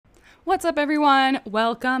What's up, everyone?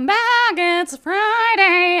 Welcome back. It's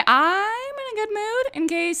Friday. I'm in a good mood, in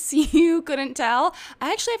case you couldn't tell.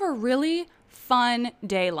 I actually have a really fun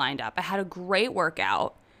day lined up. I had a great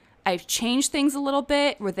workout. I've changed things a little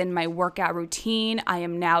bit within my workout routine. I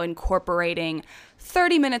am now incorporating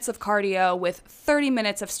 30 minutes of cardio with 30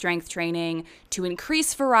 minutes of strength training to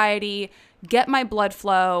increase variety, get my blood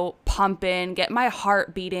flow pumping, get my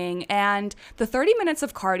heart beating, and the 30 minutes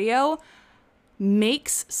of cardio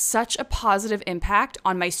makes such a positive impact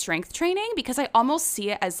on my strength training because I almost see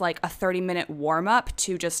it as like a 30-minute warm-up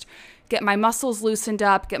to just get my muscles loosened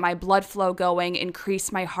up, get my blood flow going,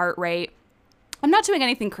 increase my heart rate. I'm not doing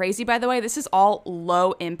anything crazy, by the way. This is all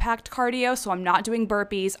low impact cardio, so I'm not doing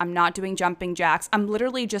burpees. I'm not doing jumping jacks. I'm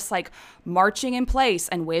literally just like marching in place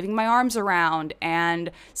and waving my arms around and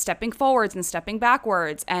stepping forwards and stepping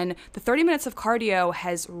backwards. And the 30 minutes of cardio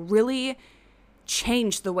has really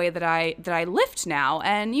changed the way that I lift now.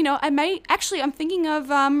 And, I'm thinking of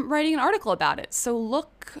writing an article about it. So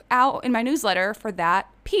look out in my newsletter for that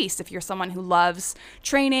piece if you're someone who loves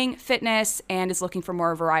training, fitness, and is looking for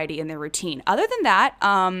more variety in their routine. Other than that,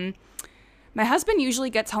 my husband usually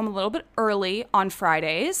gets home a little bit early on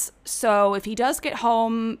Fridays. So if he does get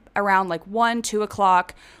home around like 1, 2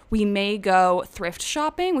 o'clock, we may go thrift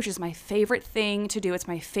shopping, which is my favorite thing to do. It's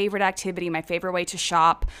my favorite activity, my favorite way to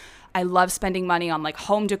shop. I love spending money on like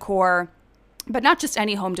home decor, but not just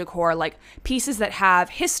any home decor, like pieces that have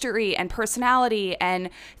history and personality and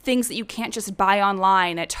things that you can't just buy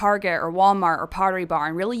online at Target or Walmart or Pottery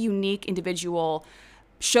Barn, really unique individual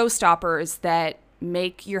showstoppers that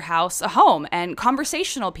make your house a home, and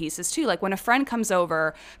conversational pieces too. Like when a friend comes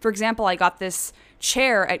over, for example, I got this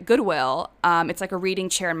chair at Goodwill. It's like a reading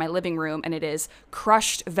chair in my living room, and it is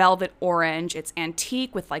crushed velvet orange. It's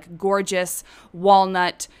antique with like gorgeous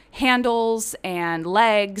walnut handles and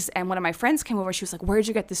legs. And one of my friends came over, she was like, "Where'd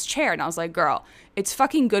you get this chair?" And I was like, "Girl, it's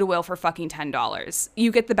fucking Goodwill for fucking $10.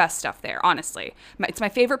 You get the best stuff there, honestly." It's my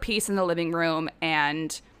favorite piece in the living room,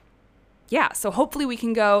 and yeah, so hopefully we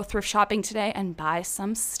can go thrift shopping today and buy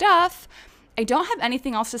some stuff. I don't have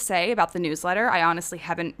anything else to say about the newsletter. I honestly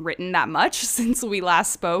haven't written that much since we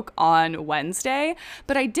last spoke on Wednesday,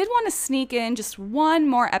 but I did want to sneak in just one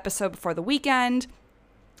more episode before the weekend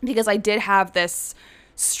because I did have this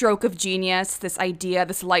stroke of genius, this idea,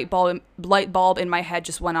 this light bulb in my head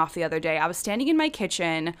just went off the other day. I was standing in my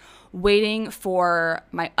kitchen waiting for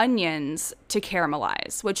my onions to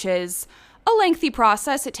caramelize, which is a lengthy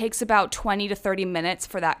process. It takes about 20 to 30 minutes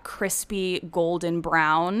for that crispy golden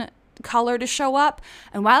brown color to show up.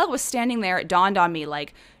 And while I was standing there, it dawned on me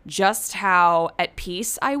like just how at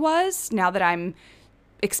peace I was now that I'm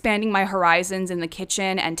expanding my horizons in the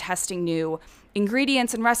kitchen and testing new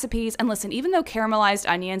ingredients and recipes. And listen, even though caramelized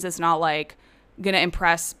onions is not like gonna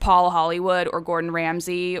impress Paul Hollywood or Gordon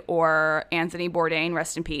Ramsay or Anthony Bourdain,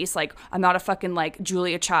 rest in peace, like I'm not a fucking like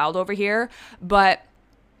Julia Child over here, but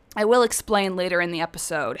I will explain later in the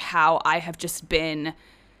episode how I have just been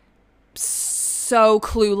so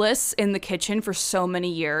clueless in the kitchen for so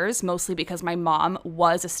many years, mostly because my mom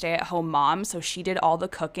was a stay-at-home mom, so she did all the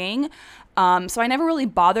cooking. So I never really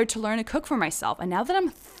bothered to learn to cook for myself. And now that I'm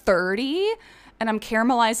 30 and I'm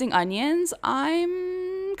caramelizing onions, I'm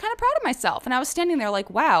kind of proud of myself. And I was standing there like,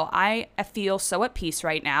 wow, I feel so at peace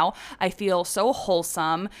right now. I feel so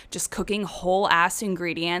wholesome just cooking whole ass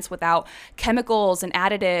ingredients without chemicals and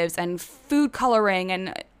additives and food coloring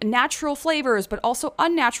and natural flavors, but also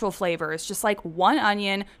unnatural flavors. Just like one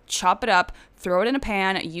onion, chop it up, throw it in a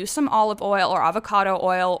pan, use some olive oil or avocado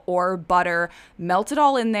oil or butter, melt it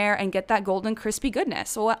all in there and get that golden crispy goodness.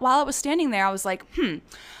 So while I was standing there, I was like,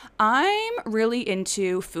 I'm really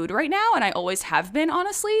into food right now, and I always have been,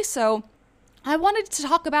 honestly. So I wanted to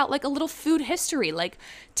talk about like a little food history, like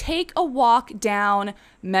take a walk down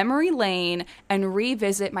memory lane and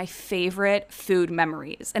revisit my favorite food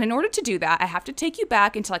memories. And in order to do that, I have to take you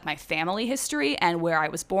back into like my family history and where I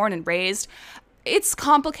was born and raised. It's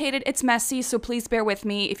complicated, it's messy, so please bear with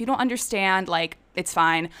me. If you don't understand, like, it's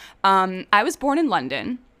fine. I was born in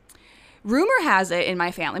London. Rumor has it in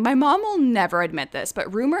my family, my mom will never admit this,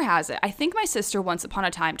 but rumor has it, I think my sister once upon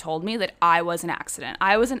a time told me that I was an accident.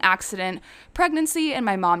 I was an accident pregnancy and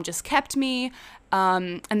my mom just kept me.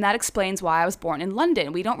 And that explains why I was born in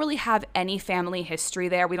London. We don't really have any family history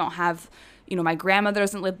there. We don't have, my grandmother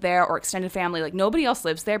doesn't live there or extended family. Like nobody else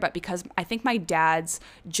lives there, but because I think my dad's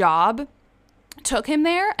job took him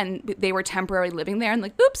there and they were temporarily living there and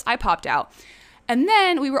like, oops, I popped out. And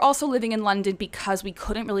then we were also living in London because we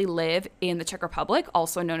couldn't really live in the Czech Republic,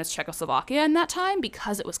 also known as Czechoslovakia in that time,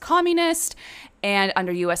 because it was communist and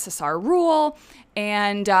under USSR rule.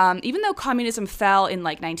 And even though communism fell in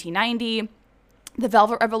like 1990, The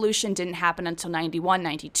Velvet Revolution didn't happen until 91,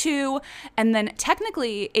 92. And then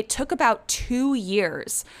technically it took about 2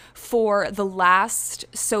 years for the last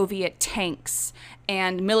Soviet tanks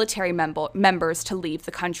and military members to leave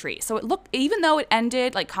the country. So even though it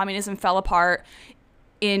ended, like communism fell apart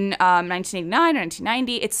in 1989 or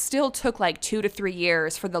 1990, it still took like 2 to 3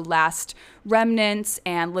 years for the last remnants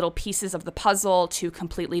and little pieces of the puzzle to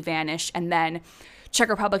completely vanish. And then Czech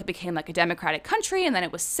Republic became like a democratic country, and then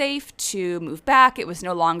it was safe to move back. It was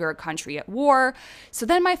no longer a country at war. So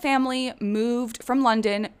then my family moved from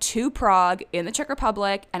London to Prague in the Czech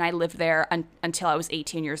Republic, and I lived there until I was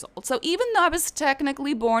 18 years old. So even though I was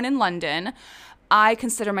technically born in London, I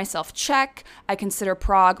consider myself Czech. I consider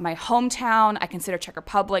Prague my hometown. I consider Czech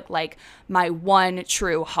Republic like my one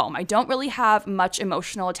true home. I don't really have much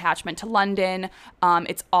emotional attachment to London.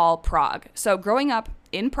 It's all Prague. So growing up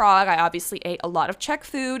in Prague, I obviously ate a lot of Czech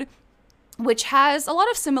food, which has a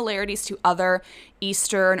lot of similarities to other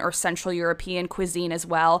Eastern or Central European cuisine as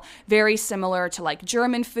well. Very similar to like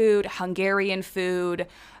German food, Hungarian food,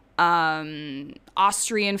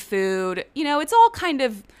 Austrian food. You know, it's all kind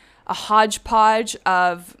of a hodgepodge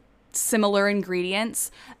of similar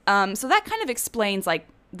ingredients. So that kind of explains like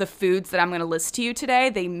the foods that I'm going to list to you today.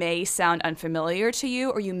 They may sound unfamiliar to you,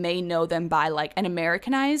 or you may know them by like an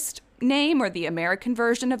Americanized name or the American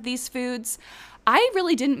version of these foods. I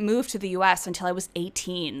really didn't move to the US until I was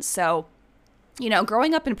 18. So, you know,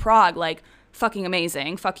 growing up in Prague, like fucking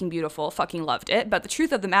amazing, fucking beautiful, fucking loved it. But the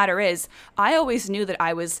truth of the matter is, I always knew that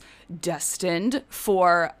I was destined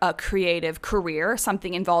for a creative career,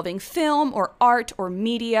 something involving film or art or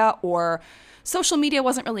media, or social media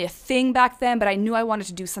wasn't really a thing back then, but I knew I wanted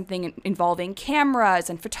to do something involving cameras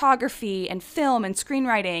and photography and film and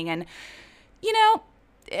screenwriting. And, you know,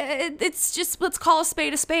 it's just, let's call a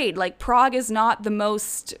spade. Like, Prague is not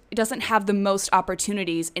it doesn't have the most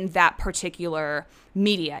opportunities in that particular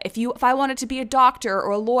media. If I wanted to be a doctor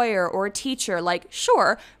or a lawyer or a teacher, like,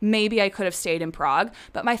 sure, maybe I could have stayed in Prague,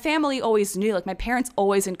 but my family always knew, like, my parents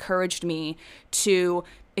always encouraged me to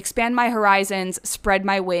expand my horizons, spread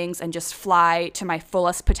my wings, and just fly to my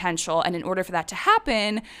fullest potential. And in order for that to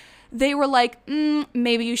happen, they were like,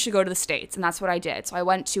 maybe you should go to the States. And that's what I did. So I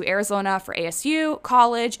went to Arizona for ASU,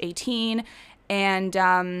 college, 18,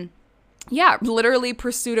 and literally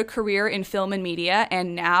pursued a career in film and media.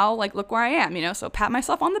 And now, like, look where I am, you know, so pat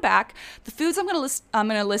myself on the back. The foods I'm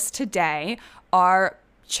going to list today are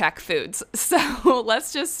Czech foods. So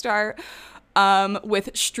let's just start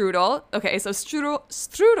with strudel. Okay, so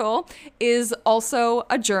strudel is also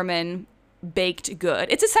a German baked good.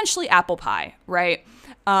 It's essentially apple pie, right?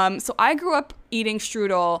 So I grew up eating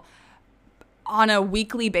strudel on a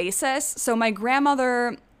weekly basis. So my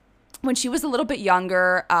grandmother, when she was a little bit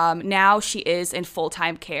younger, now she is in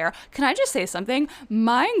full-time care. Can I just say something?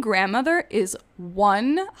 My grandmother is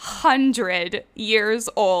 100 years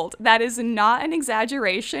old. That is not an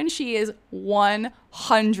exaggeration. She is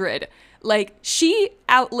 100. Like, she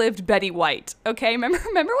outlived Betty White, okay? Remember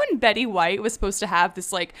when Betty White was supposed to have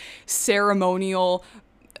this, like, ceremonial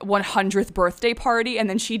 100th birthday party, and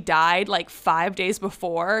then she died like 5 days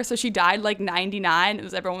before? So she died like 99.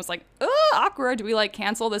 Everyone was like, ugh, awkward. Do we like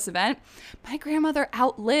cancel this event? My grandmother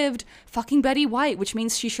outlived fucking Betty White, which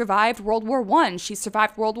means she survived World War I. She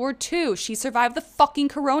survived World War II. She survived the fucking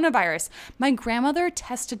coronavirus. My grandmother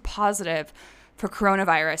tested positive for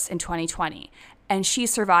coronavirus in 2020. And she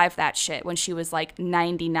survived that shit when she was like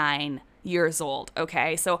 99 years old,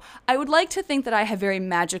 okay? So I would like to think that I have very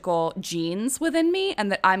magical genes within me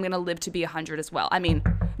and that I'm going to live to be 100 as well. I mean,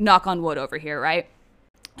 knock on wood over here, right?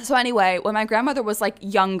 So anyway, when my grandmother was like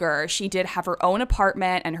younger, she did have her own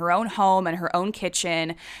apartment and her own home and her own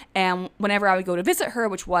kitchen. And whenever I would go to visit her,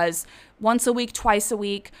 which was once a week, twice a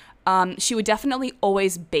week, she would definitely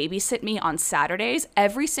always babysit me on Saturdays,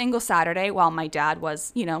 every single Saturday while my dad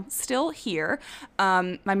was, you know, still here.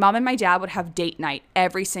 My mom and my dad would have date night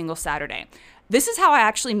every single Saturday. This is how I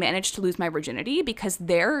actually managed to lose my virginity, because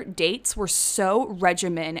their dates were so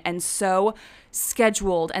regimen and so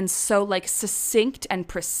scheduled and so like succinct and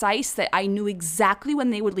precise that I knew exactly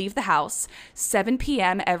when they would leave the house, 7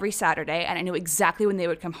 p.m. every Saturday, and I knew exactly when they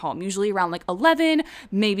would come home, usually around like 11,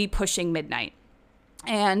 maybe pushing midnight.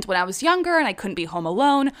 And when I was younger and I couldn't be home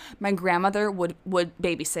alone, my grandmother would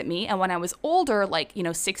babysit me. And when I was older, like, you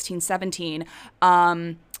know, 16, 17,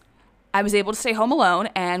 I was able to stay home alone.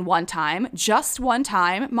 And just one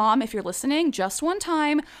time, Mom, if you're listening, just one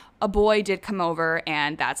time, a boy did come over,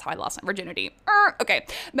 and that's how I lost my virginity. Okay.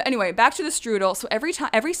 But anyway, back to the strudel. So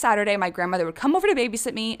every Saturday, my grandmother would come over to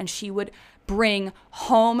babysit me, and she would bring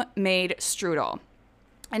homemade strudel.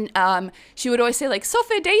 And she would always say, like,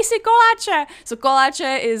 Sophie, dej si koláče. So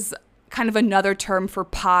koláče is kind of another term for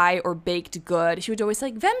pie or baked good. She would always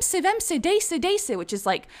like, vemse, dejse, which is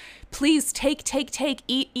like, please take,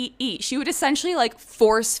 eat. She would essentially like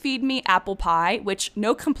force feed me apple pie, which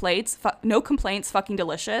no complaints, fucking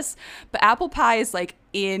delicious. But apple pie is like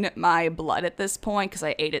in my blood at this point because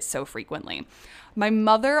I ate it so frequently. My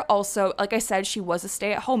mother also, like I said, she was a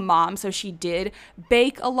stay-at-home mom, so she did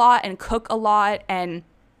bake a lot and cook a lot. And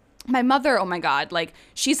my mother, oh my God, like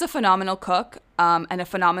she's a phenomenal cook and a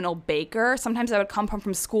phenomenal baker. Sometimes I would come home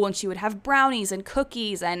from school and she would have brownies and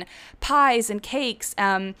cookies and pies and cakes.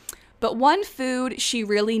 But one food she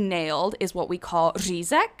really nailed is what we call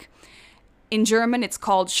Rizek. In German, it's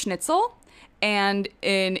called Schnitzel. And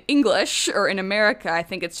in English, or in America, I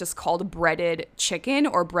think it's just called breaded chicken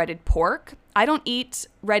or breaded pork. I don't eat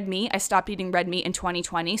red meat. I stopped eating red meat in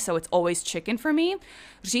 2020, so it's always chicken for me.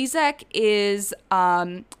 Rizek is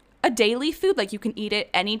a daily food. Like you can eat it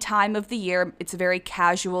any time of the year. It's a very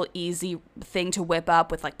casual, easy thing to whip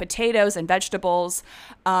up with like potatoes and vegetables.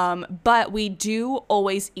 But we do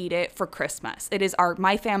always eat it for Christmas. It is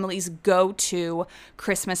my family's go-to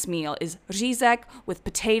Christmas meal is Rizek with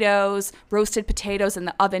potatoes, roasted potatoes in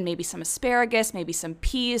the oven, maybe some asparagus, maybe some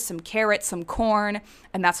peas, some carrots, some corn.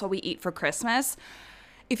 And that's what we eat for Christmas.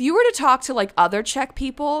 If you were to talk to like other Czech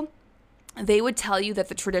people, they would tell you that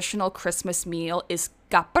the traditional Christmas meal is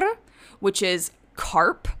kapr, which is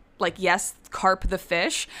carp. Like, yes, carp the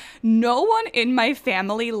fish. No one in my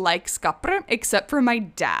family likes kapr except for my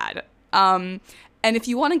dad. And if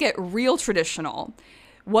you want to get real traditional,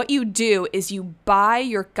 what you do is you buy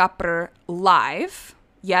your kapr live.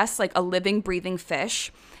 Yes, like a living, breathing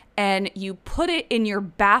fish. And you put it in your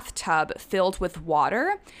bathtub filled with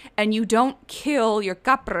water, and you don't kill your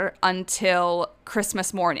kapr until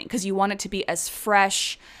Christmas morning because you want it to be as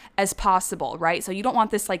fresh as possible, right? So you don't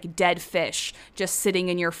want this like dead fish just sitting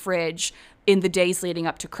in your fridge in the days leading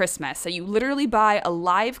up to Christmas. So you literally buy a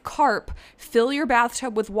live carp, fill your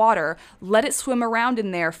bathtub with water, let it swim around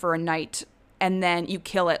in there for a night, and then you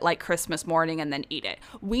kill it like Christmas morning and then eat it.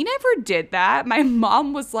 We never did that. My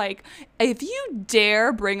mom was like, if you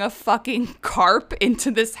dare bring a fucking carp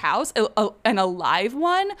into this house, an alive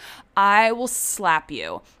one, I will slap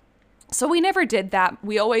you. So we never did that.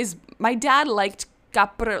 My dad liked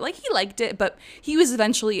kapr, like he liked it, but he was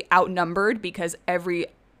eventually outnumbered because every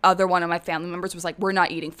other one of my family members was like, we're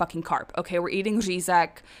not eating fucking carp. Okay, we're eating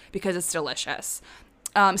Rizek because it's delicious.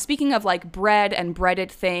 Speaking of like bread and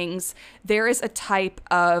breaded things, there is a type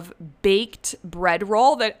of baked bread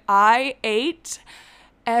roll that I ate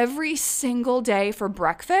every single day for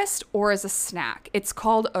breakfast or as a snack. It's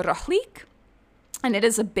called rohlik, and it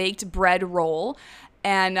is a baked bread roll.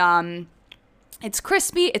 And it's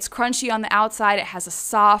crispy, it's crunchy on the outside. It has a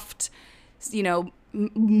soft,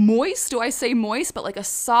 moist, do I say moist? But like a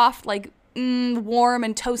soft, like warm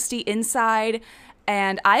and toasty inside.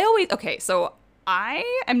 And I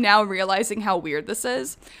am now realizing how weird this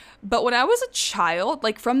is, but when I was a child,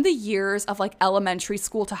 like from the years of like elementary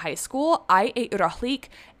school to high school, I ate rohlik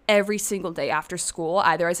every single day after school,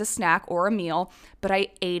 either as a snack or a meal, but I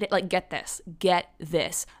ate it, like, get this.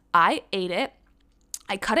 I ate it,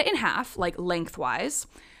 I cut it in half, like lengthwise.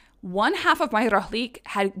 One half of my rohlik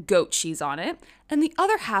had goat cheese on it, and the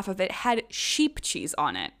other half of it had sheep cheese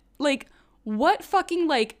on it. Like, what fucking,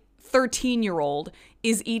 13-year-old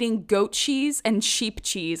is eating goat cheese and sheep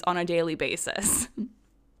cheese on a daily basis?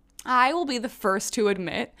 I will be the first to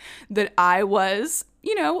admit that I was,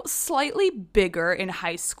 slightly bigger in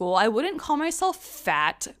high school. I wouldn't call myself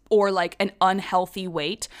fat or like an unhealthy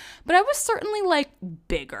weight, but I was certainly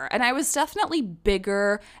bigger. And I was definitely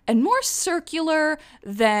bigger and more circular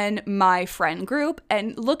than my friend group.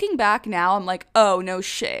 And looking back now, I'm like, oh, no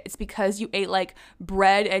shit. It's because you ate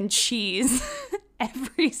bread and cheese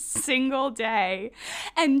every single day.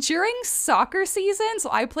 And during soccer season, so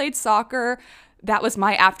I played soccer. That was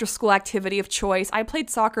my after school activity of choice. I played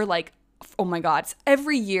soccer oh my God,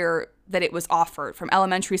 every year that it was offered, from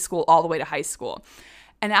elementary school all the way to high school.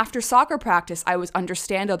 And after soccer practice, I was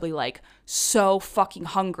understandably so fucking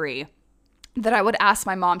hungry that I would ask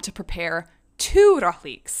my mom to prepare 2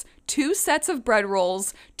 rohliks, 2 sets of bread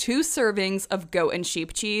rolls, 2 servings of goat and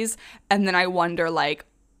sheep cheese. And then I wonder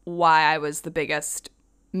why I was the biggest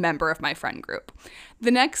member of my friend group. The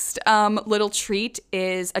next little treat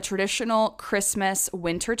is a traditional Christmas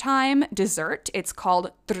wintertime dessert. It's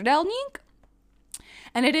called trdelník,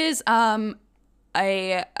 and it is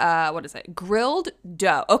grilled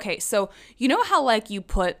dough. Okay, so you know how you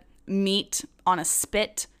put meat on a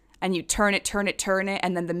spit and you turn it,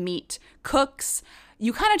 and then the meat cooks?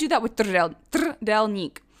 You kind of do that with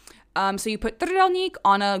trdelník. So you put trdelník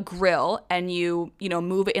on a grill and you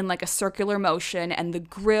move it in like a circular motion, and the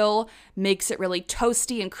grill makes it really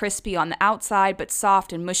toasty and crispy on the outside, but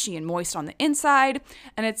soft and mushy and moist on the inside.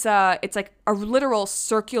 And it's like a literal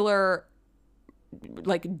circular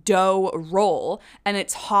like dough roll, and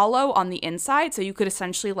it's hollow on the inside, so you could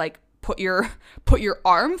essentially like put your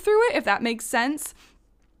arm through it, if that makes sense.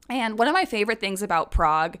 And one of my favorite things about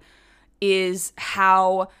Prague is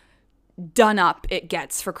how done up it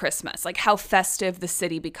gets for Christmas, like how festive the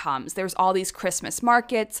city becomes. There's all these Christmas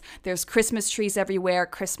markets, there's Christmas trees everywhere,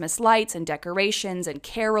 Christmas lights and decorations and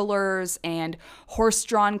carolers and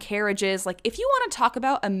horse-drawn carriages. Like, if you want to talk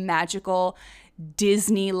about a magical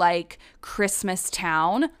Disney-like Christmas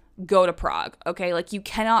town, go to Prague, okay? Like, you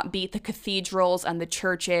cannot beat the cathedrals and the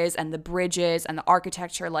churches and the bridges and the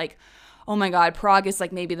architecture. Like, oh my God, Prague is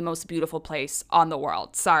like maybe the most beautiful place on the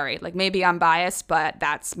world. Sorry, like maybe I'm biased, but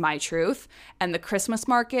that's my truth. And the Christmas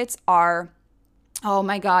markets are, oh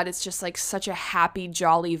my God, it's just like such a happy,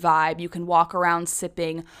 jolly vibe. You can walk around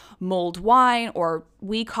sipping mulled wine, or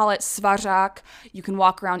we call it svarak. You can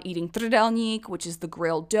walk around eating trdelník, which is the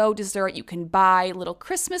grilled dough dessert. You can buy little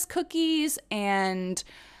Christmas cookies and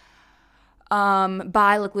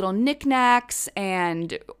buy like little knickknacks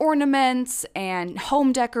and ornaments and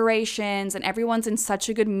home decorations, and everyone's in such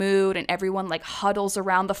a good mood, and everyone like huddles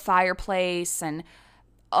around the fireplace, and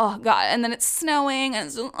oh God, and then it's snowing, and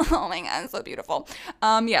it's, oh my God, it's so beautiful.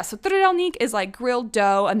 So trdelník is like grilled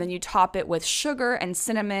dough, and then you top it with sugar and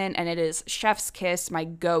cinnamon, and it is chef's kiss, my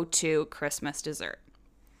go-to Christmas dessert.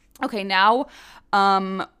 Okay, now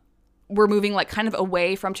we're moving like kind of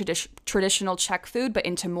away from traditional Czech food, but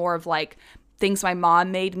into more of like things my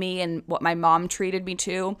mom made me and what my mom treated me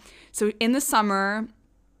to. So in the summer,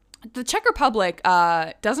 the Czech Republic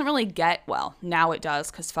doesn't really get, well, now it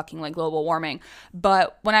does because fucking like global warming.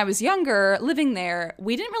 But when I was younger, living there,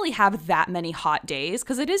 we didn't really have that many hot days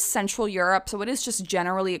because it is Central Europe, so it is just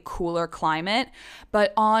generally a cooler climate.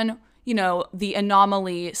 But on, the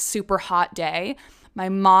anomaly super hot day, my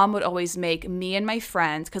mom would always make me and my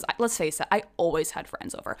friends, because let's face it, I always had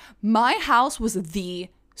friends over. My house was the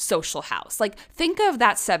social house. Like, think of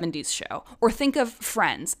that 70s show, or think of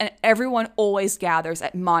Friends, and everyone always gathers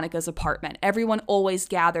at Monica's apartment. Everyone always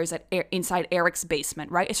gathers inside Eric's basement,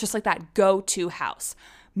 right? It's just like that go-to house.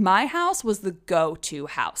 My house was the go-to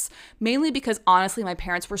house, mainly because honestly, my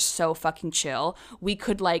parents were so fucking chill. We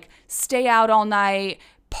could like stay out all night,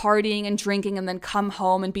 partying and drinking, and then come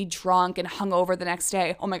home and be drunk and hungover the next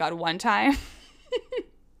day. Oh my God, one time.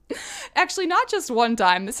 Actually, not just one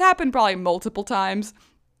time. This happened probably multiple times.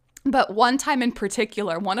 But one time in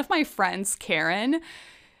particular, one of my friends, Karen,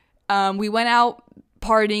 we went out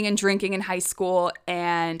partying and drinking in high school,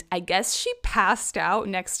 and I guess she passed out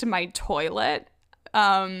next to my toilet.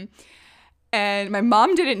 And my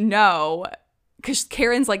mom didn't know, because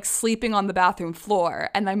Karen's like sleeping on the bathroom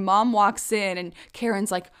floor, and my mom walks in and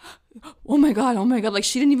Karen's like, oh my God. Like,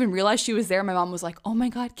 she didn't even realize she was there. My mom was like, oh my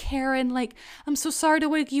God, Karen, like, I'm so sorry to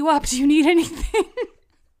wake you up. Do you need anything?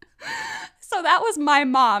 So that was my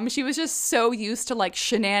mom. She was just so used to like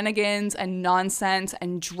shenanigans and nonsense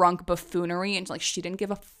and drunk buffoonery, and like she didn't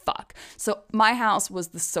give a fuck. So my house was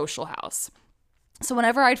the social house. So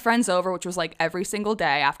whenever I had friends over, which was like every single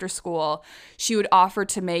day after school, she would offer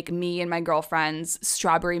to make me and my girlfriends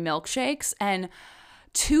strawberry milkshakes. And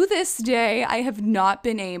to this day, I have not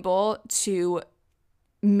been able to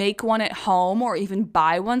make one at home or even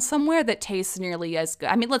buy one somewhere that tastes nearly as good.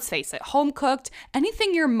 I mean, let's face it, home cooked,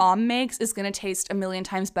 anything your mom makes is going to taste a million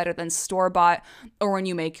times better than store-bought or when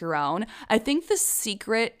you make your own. I think the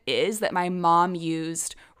secret is that my mom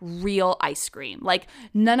used real ice cream. Like,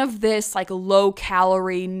 none of this like low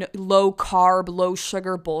calorie, low carb, low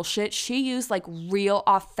sugar bullshit. She used like real,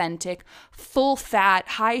 authentic, full fat,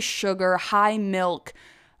 high sugar, high milk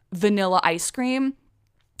vanilla ice cream.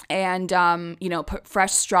 And, put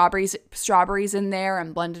fresh strawberries in there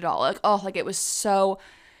and blend it all. Like, it was so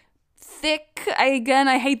thick.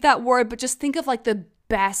 I hate that word, but just think of like the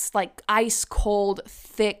best, like ice cold,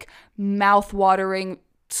 thick, mouth-watering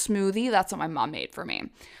smoothie. That's what my mom made for me.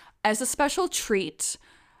 As a special treat,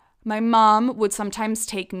 my mom would sometimes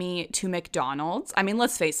take me to McDonald's. I mean,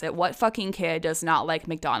 let's face it, what fucking kid does not like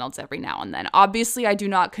McDonald's every now and then? Obviously, I do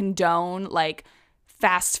not condone like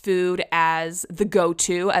fast food as the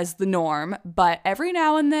go-to, as the norm, but every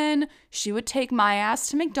now and then she would take my ass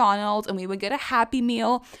to McDonald's and we would get a Happy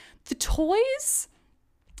Meal. The toys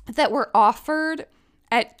that were offered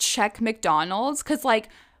at Czech McDonald's, because like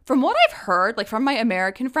from what I've heard, like from my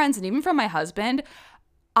American friends and even from my husband,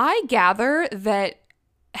 I gather that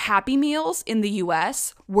Happy Meals in the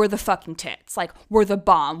US were the fucking tits. Like, were the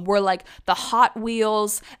bomb. Were like the Hot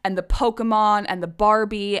Wheels and the Pokemon and the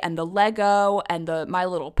Barbie and the Lego and the My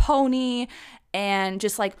Little Pony and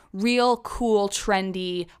just like real cool,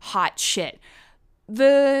 trendy, hot shit.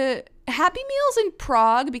 The Happy Meals in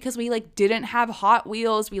Prague, because we like didn't have Hot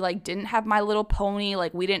Wheels, we like didn't have My Little Pony,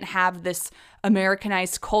 like we didn't have this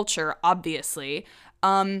Americanized culture, obviously.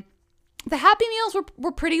 The Happy Meals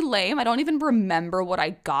were pretty lame. I don't even remember what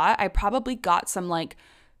I got. I probably got some like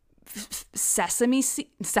Sesame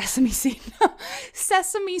Street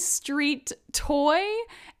toy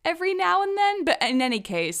every now and then. But in any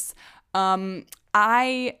case, my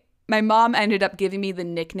mom ended up giving me the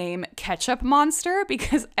nickname Ketchup Monster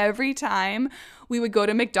because every time we would go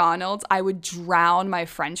to McDonald's, I would drown my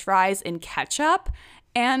French fries in ketchup.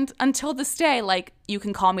 And until this day, like, you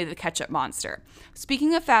can call me the Ketchup Monster.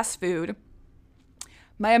 Speaking of fast food,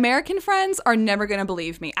 my American friends are never going to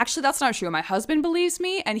believe me. Actually, that's not true. My husband believes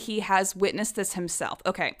me, and he has witnessed this himself.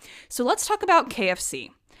 Okay, so let's talk about KFC.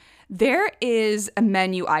 There is a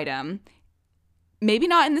menu item, maybe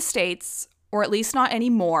not in the States, or at least not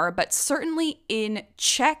anymore, but certainly in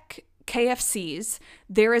Czech KFCs,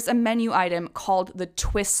 there is a menu item called the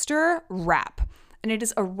Twister Wrap. And it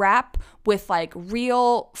is a wrap with like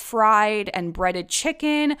real fried and breaded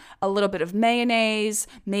chicken, a little bit of mayonnaise,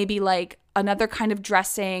 maybe like another kind of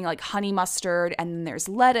dressing like honey mustard, and then there's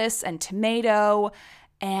lettuce and tomato.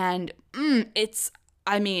 And it's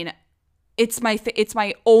the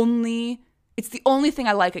only thing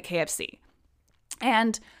I like at KFC.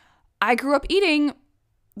 And I grew up eating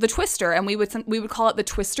the Twister, and we would call it the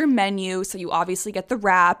Twister menu. So you obviously get the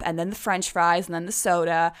wrap and then the French fries and then the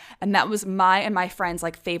soda, and that was my and my friends'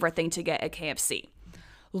 like favorite thing to get at KFC.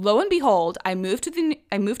 Lo and behold, I moved to the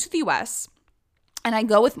US, and I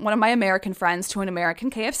go with one of my American friends to an American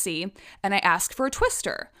KFC, and I ask for a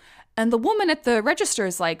Twister, and the woman at the register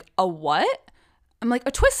is like, "A what?" I'm like,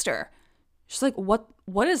 "A Twister." She's like,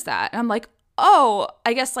 "What is that?" And I'm like, "Oh,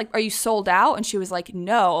 I guess, like, are you sold out?" And she was like,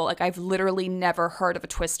 "No, like, I've literally never heard of a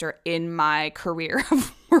Twister in my career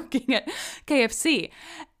of working at KFC."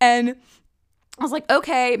 And I was like,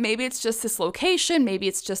 okay, maybe it's just this location, maybe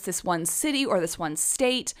it's just this one city or this one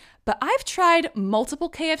state, but I've tried multiple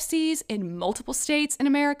KFCs in multiple states in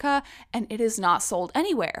America, and it is not sold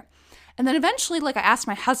anywhere. And then eventually, like, I asked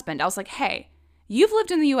my husband, I was like, "Hey, you've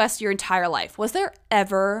lived in the US your entire life. Was there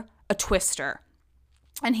ever a Twister?"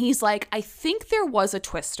 And he's like, "I think there was a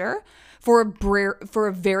Twister for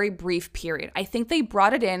a very brief period. I think they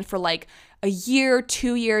brought it in for like a year,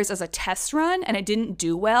 2 years as a test run, and it didn't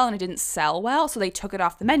do well and it didn't sell well, so they took it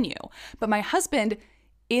off the menu." But my husband,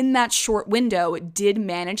 in that short window, did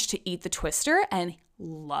manage to eat the Twister and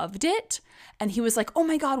loved it. And he was like, "Oh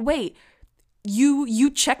my God, wait,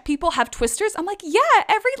 you Czech people have Twisters?" I'm like, "Yeah,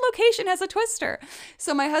 every location has a Twister."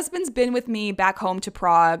 So my husband's been with me back home to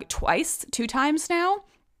Prague 2 times now.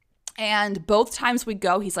 And both times we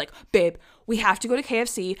go, he's like, "Babe, we have to go to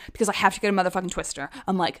KFC because I have to get a motherfucking Twister."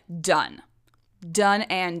 I'm like, done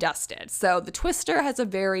and dusted. So the Twister has a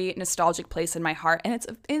very nostalgic place in my heart. And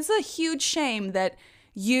it's a huge shame that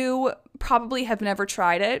you probably have never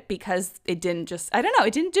tried it because it didn't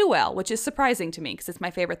do well, which is surprising to me because it's my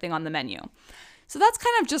favorite thing on the menu. So that's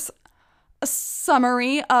kind of just a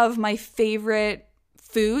summary of my favorite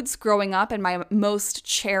foods growing up and my most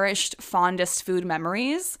cherished, fondest food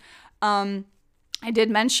memories. I did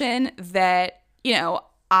mention that,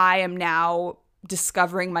 I am now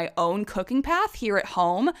discovering my own cooking path here at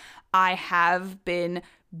home. I have been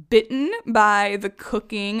bitten by the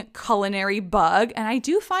cooking culinary bug, and I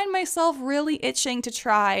do find myself really itching to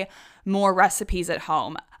try more recipes at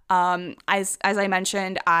home. As I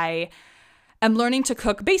mentioned, I am learning to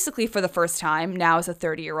cook basically for the first time now as a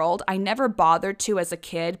 30-year-old. I never bothered to as a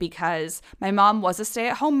kid because my mom was a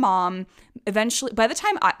stay-at-home mom. Eventually,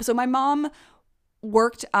 so my mom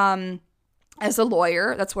worked as a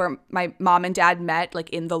lawyer. That's where my mom and dad met, like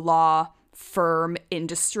in the law firm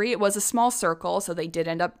industry. It was a small circle, so they did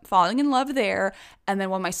end up falling in love there. And then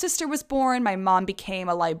when my sister was born, my mom became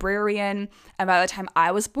a librarian. And by the time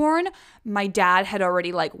I was born, my dad had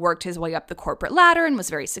already like worked his way up the corporate ladder and was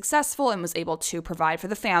very successful and was able to provide for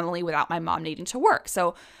the family without my mom needing to work.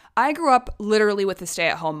 So I grew up literally with a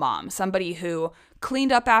stay-at-home mom, somebody who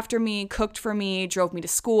cleaned up after me, cooked for me, drove me to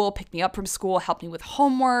school, picked me up from school, helped me with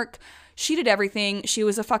homework. She did everything. She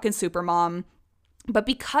was a fucking super mom. But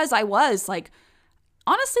because I was like,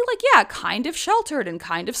 honestly, like, yeah, kind of sheltered and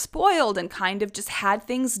kind of spoiled and kind of just had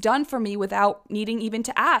things done for me without needing even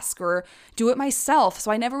to ask or do it myself.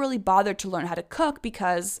 So I never really bothered to learn how to cook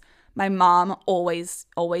because my mom always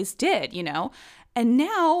did, And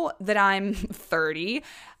now that I'm 30,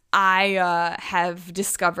 I have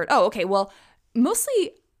discovered,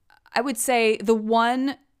 mostly I would say the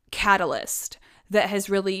one catalyst that has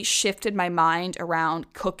really shifted my mind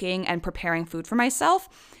around cooking and preparing food for myself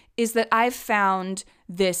is that I've found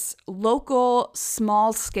this local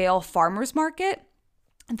small-scale farmers market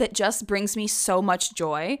that just brings me so much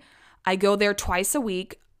joy. I go there twice a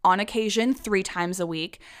week, on occasion 3 times a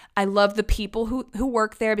week. I love the people who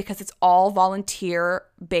work there because it's all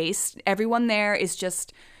volunteer-based. Everyone there is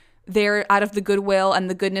just there out of the goodwill and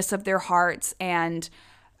the goodness of their hearts. And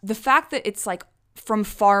the fact that it's like from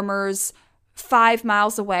farmers 5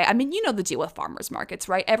 miles away. I mean, you know the deal with farmers markets,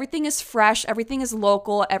 right? Everything is fresh, everything is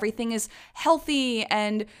local, everything is healthy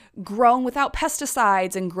and grown without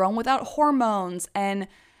pesticides and grown without hormones. And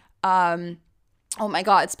oh my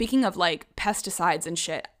God, speaking of like pesticides and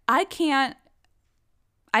shit, I can't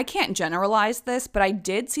generalize this, but I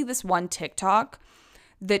did see this one TikTok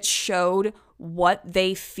that showed what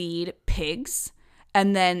they feed pigs.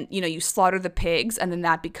 And then, you slaughter the pigs, and then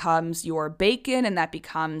that becomes your bacon, and that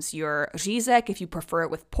becomes your rizek if you prefer it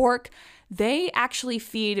with pork. They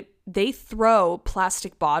throw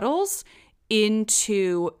plastic bottles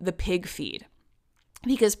into the pig feed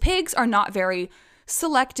because pigs are not very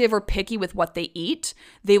selective or picky with what they eat.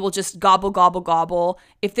 They will just gobble, gobble, gobble.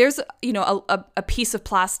 If there's, a piece of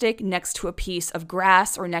plastic next to a piece of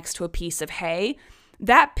grass or next to a piece of hay,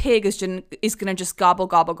 that pig is going to just gobble,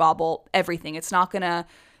 gobble, gobble everything. It's not going to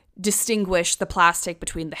distinguish the plastic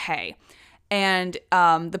between the hay. And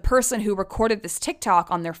the person who recorded this TikTok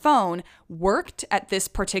on their phone worked at this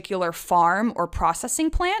particular farm or processing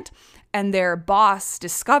plant, and their boss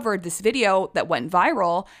discovered this video that went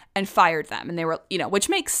viral and fired them. And they were, which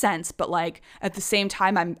makes sense, but like at the same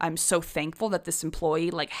time, I'm so thankful that this employee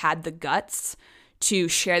like had the guts to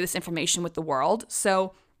share this information with the world.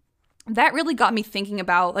 So that really got me thinking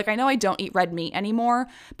about, like, I know I don't eat red meat anymore,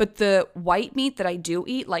 but the white meat that I do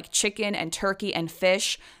eat, like chicken and turkey and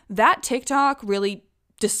fish, that TikTok really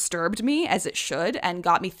disturbed me, as it should, and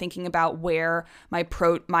got me thinking about where my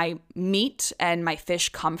meat and my fish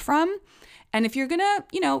come from. And if you're gonna,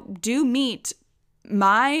 do meat,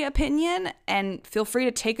 my opinion, and feel free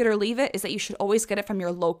to take it or leave it, is that you should always get it from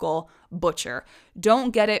your local butcher. Don't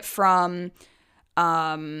get it from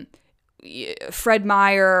Fred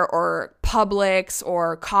Meyer or Publix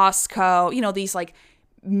or Costco, these like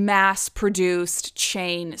mass-produced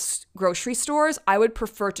chain grocery stores. I would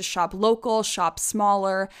prefer to shop local, shop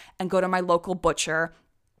smaller, and go to my local butcher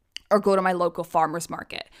or go to my local farmer's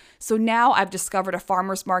market. So now I've discovered a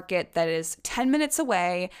farmer's market that is 10 minutes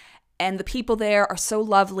away, and the people there are so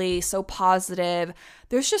lovely, so positive.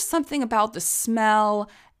 There's just something about the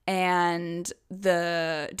smell and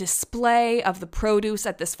the display of the produce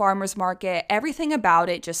at this farmer's market. Everything about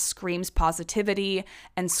it just screams positivity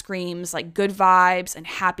and screams like good vibes and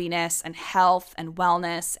happiness and health and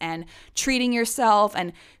wellness and treating yourself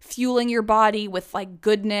and fueling your body with like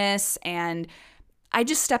goodness. And I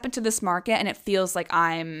just step into this market and it feels like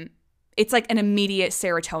it's like an immediate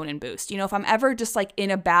serotonin boost. If I'm ever just like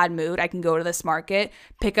in a bad mood, I can go to this market,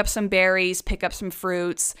 pick up some berries, pick up some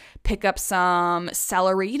fruits, pick up some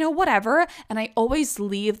celery, whatever. And I always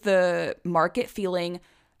leave the market feeling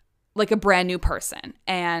like a brand new person.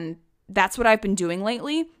 And that's what I've been doing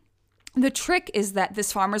lately. The trick is that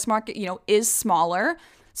this farmer's market, is smaller.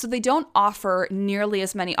 So they don't offer nearly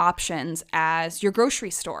as many options as your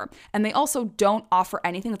grocery store. And they also don't offer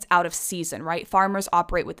anything that's out of season, right? Farmers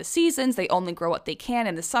operate with the seasons. They only grow what they can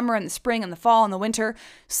in the summer and the spring and the fall and the winter.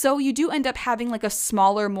 So you do end up having like a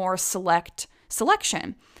smaller, more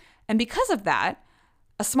selection. And because of that,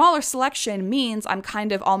 a smaller selection means I'm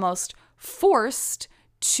kind of almost forced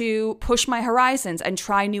to push my horizons and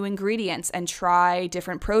try new ingredients and try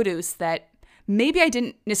different produce that maybe I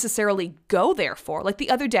didn't necessarily go there for. Like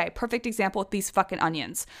the other day, perfect example with these fucking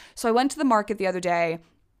onions. So I went to the market the other day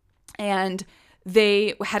and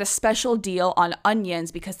they had a special deal on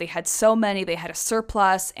onions because they had so many, they had a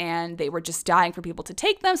surplus and they were just dying for people to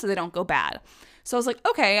take them so they don't go bad. So I was like,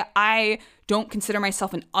 okay, I don't consider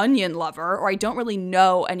myself an onion lover, or I don't really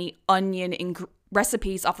know any onion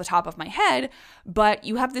recipes off the top of my head, but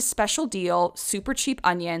you have this special deal, super cheap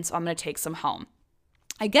onions, so I'm going to take some home.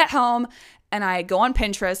 I get home and I go on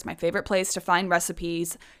Pinterest, my favorite place to find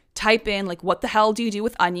recipes, type in like, what the hell do you do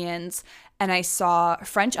with onions? And I saw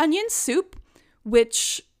French onion soup,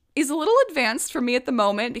 which is a little advanced for me at the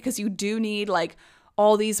moment because you do need like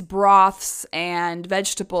all these broths and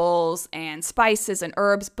vegetables and spices and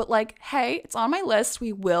herbs. But like, hey, it's on my list.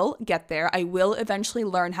 We will get there. I will eventually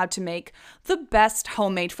learn how to make the best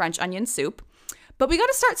homemade French onion soup. But we got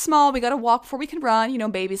to start small. We got to walk before we can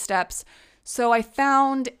run, baby steps. So I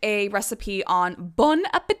found a recipe on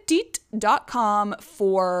bonappetit.com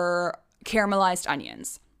for caramelized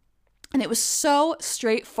onions. And it was so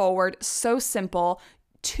straightforward, so simple.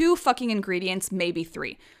 2 fucking ingredients, maybe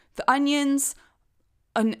 3. The onions,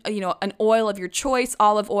 an oil of your choice,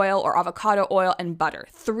 olive oil or avocado oil, and butter.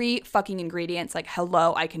 3 fucking ingredients. Like,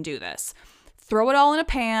 hello, I can do this. Throw it all in a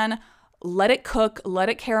pan, let it cook, let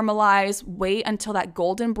it caramelize, wait until that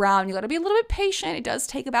golden brown. You got to be a little bit patient. It does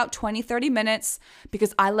take about 20, 30 minutes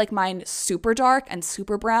because I like mine super dark and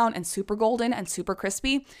super brown and super golden and super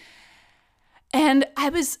crispy. And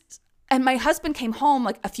my husband came home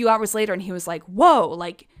like a few hours later and he was like, whoa,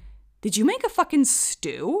 like, did you make a fucking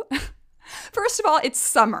stew? First of all, it's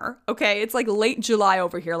summer, okay? It's like late July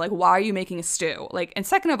over here. Like, why are you making a stew? Like, and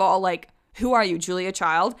second of all, like, who are you, Julia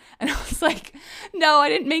Child? And I was like, no, I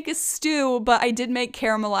didn't make a stew, but I did make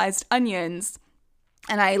caramelized onions.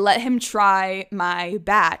 And I let him try my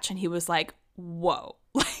batch and he was like, whoa.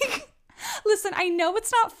 Like, listen, I know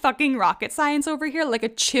it's not fucking rocket science over here. Like a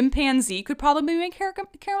chimpanzee could probably make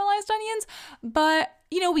caramelized onions, but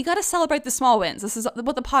we got to celebrate the small wins. This is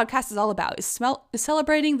what the podcast is all about, is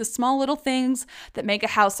celebrating the small little things that make a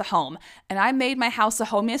house a home. And I made my house a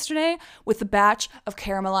home yesterday with a batch of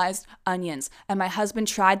caramelized onions. And my husband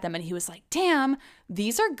tried them and he was like, damn,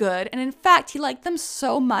 these are good. And in fact, he liked them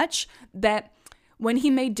so much that when he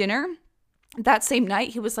made dinner that same night,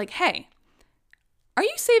 he was like, hey, are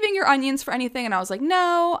you saving your onions for anything? And I was like,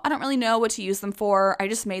 no, I don't really know what to use them for. I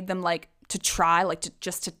just made them like to try, like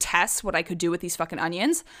just to test what I could do with these fucking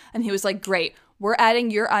onions. And he was like, great, we're adding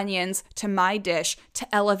your onions to my dish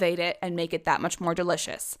to elevate it and make it that much more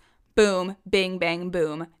delicious. Boom, bing, bang,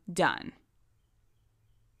 boom, done.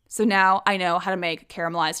 So now I know how to make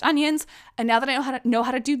caramelized onions. And now that I know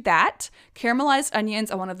how to do that, caramelized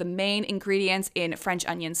onions are one of the main ingredients in French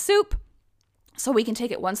onion soup. So we can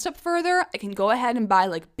take it one step further. I can go ahead and buy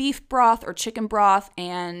like beef broth or chicken broth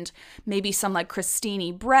and maybe some like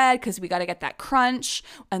crostini bread because we got to get that crunch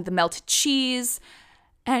and the melted cheese.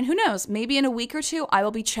 And who knows, maybe in a week or 2, I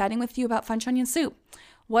will be chatting with you about French onion soup.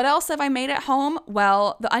 What else have I made at home?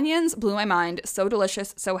 Well, the onions blew my mind. So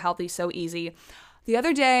delicious, so healthy, so easy. The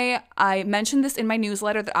other day, I mentioned this in my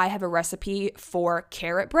newsletter that I have a recipe for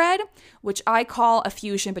carrot bread, which I call a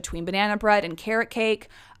fusion between banana bread and carrot cake.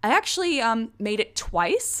 I actually made it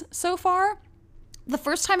twice so far. The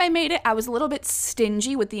first time I made it, I was a little bit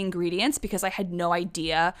stingy with the ingredients because I had no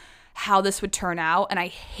idea how this would turn out, and I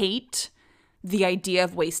hate the idea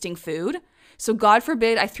of wasting food. So God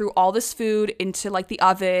forbid I threw all this food into like the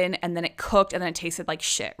oven and then it cooked and then it tasted like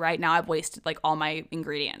shit, right? Now I've wasted like all my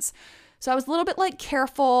ingredients. So I was a little bit like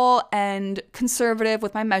careful and conservative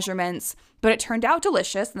with my measurements, but it turned out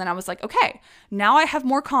delicious. And then I was like, okay, now I have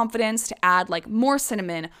more confidence to add like more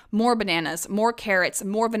cinnamon, more bananas, more carrots,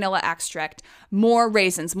 more vanilla extract, more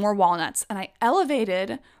raisins, more walnuts. And I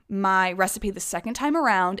elevated my recipe the second time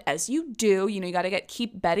around, as you do. You got to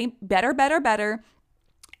keep better.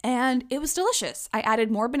 And it was delicious. I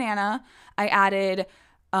added more banana. I added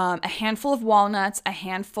a handful of walnuts, a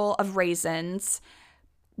handful of raisins,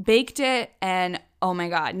 baked it, and oh my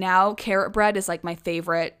God, now carrot bread is like my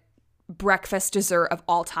favorite breakfast dessert of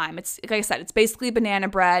all time. It's like I said, it's basically banana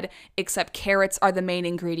bread, except carrots are the main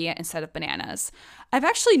ingredient instead of bananas. I've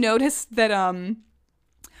actually noticed that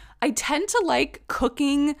I tend to like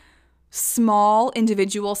cooking small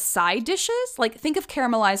individual side dishes. Like think of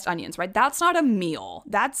caramelized onions, right? That's not a meal.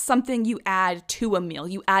 That's something you add to a meal.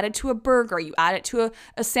 You add it to a burger, you add it to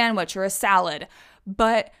a sandwich or a salad.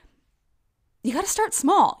 But you got to start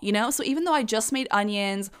small, So even though I just made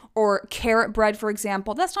onions or carrot bread, for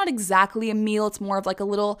example, that's not exactly a meal. It's more of like a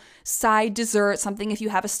little side dessert, something if you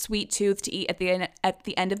have a sweet tooth to eat at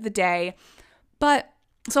the end of the day. But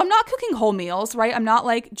so I'm not cooking whole meals, right? I'm not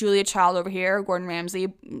like Julia Child over here, Gordon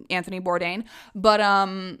Ramsay, Anthony Bourdain, but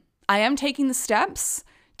I am taking the steps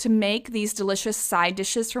to make these delicious side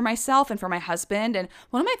dishes for myself and for my husband. And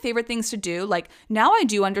one of my favorite things to do, like now I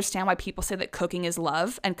do understand why people say that cooking is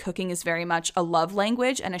love, and cooking is very much a love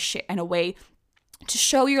language and a way to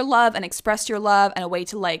show your love and express your love and a way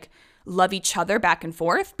to like love each other back and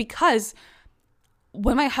forth. Because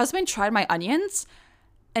when my husband tried my onions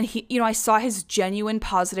and I saw his genuine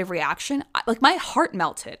positive reaction, like my heart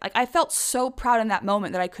melted. Like I felt so proud in that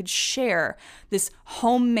moment that I could share this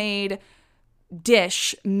homemade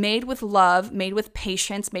dish made with love, made with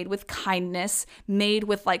patience, made with kindness, made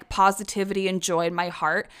with like positivity and joy in my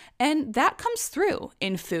heart. And that comes through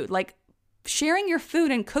in food. Like sharing your food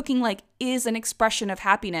and cooking like is an expression of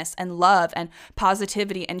happiness and love and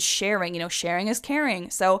positivity and sharing. Sharing is caring.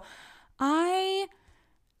 So I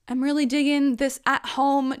am really digging this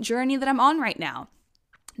at-home journey that I'm on right now.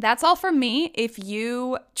 That's all from me. If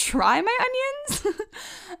you try my onions,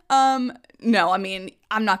 no, I mean,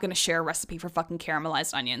 I'm not going to share a recipe for fucking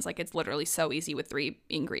caramelized onions. Like, it's literally so easy with 3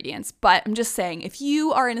 ingredients. But I'm just saying, if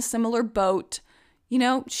you are in a similar boat, you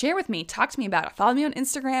know, share with me, talk to me about it. Follow me on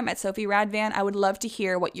Instagram at Sophie Radvan. I would love to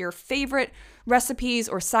hear what your favorite recipes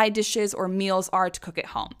or side dishes or meals are to cook at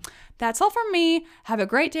home. That's all from me. Have a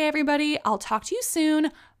great day, everybody. I'll talk to you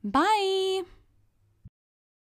soon. Bye.